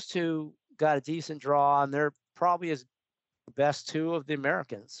 You know, those 2 got a decent draw, and they're probably the best 2 of the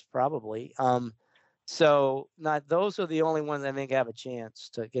Americans, probably. So those are the only ones I think have a chance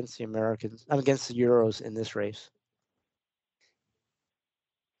against the Americans, against the Euros in this race.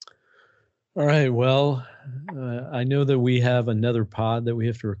 All right. Well, I know that we have another pod that we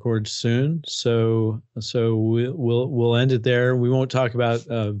have to record soon, so we'll end it there. We won't talk about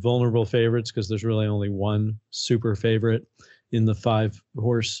vulnerable favorites because there's really only one super favorite in the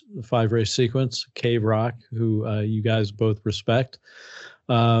 5-race sequence, Cave Rock, who you guys both respect.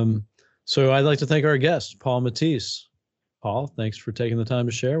 So I'd like to thank our guest, Paul Mattiece. Paul, thanks for taking the time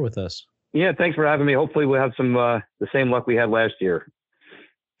to share with us. Yeah, thanks for having me. Hopefully we'll have some the same luck we had last year,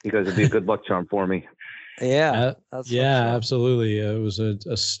 because it'd be a good luck charm for me. Yeah. Absolutely. It was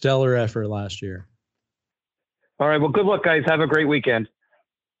a stellar effort last year. All right. Well, good luck, guys. Have a great weekend.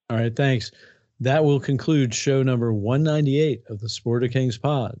 All right. Thanks. That will conclude show number 198 of the Sport of Kings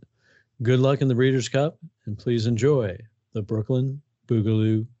pod. Good luck in the Breeders' Cup, and please enjoy the Brooklyn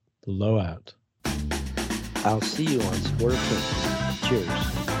Boogaloo Blowout. I'll see you on Sport of Kings. Cheers.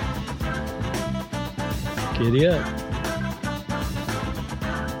 Giddy up.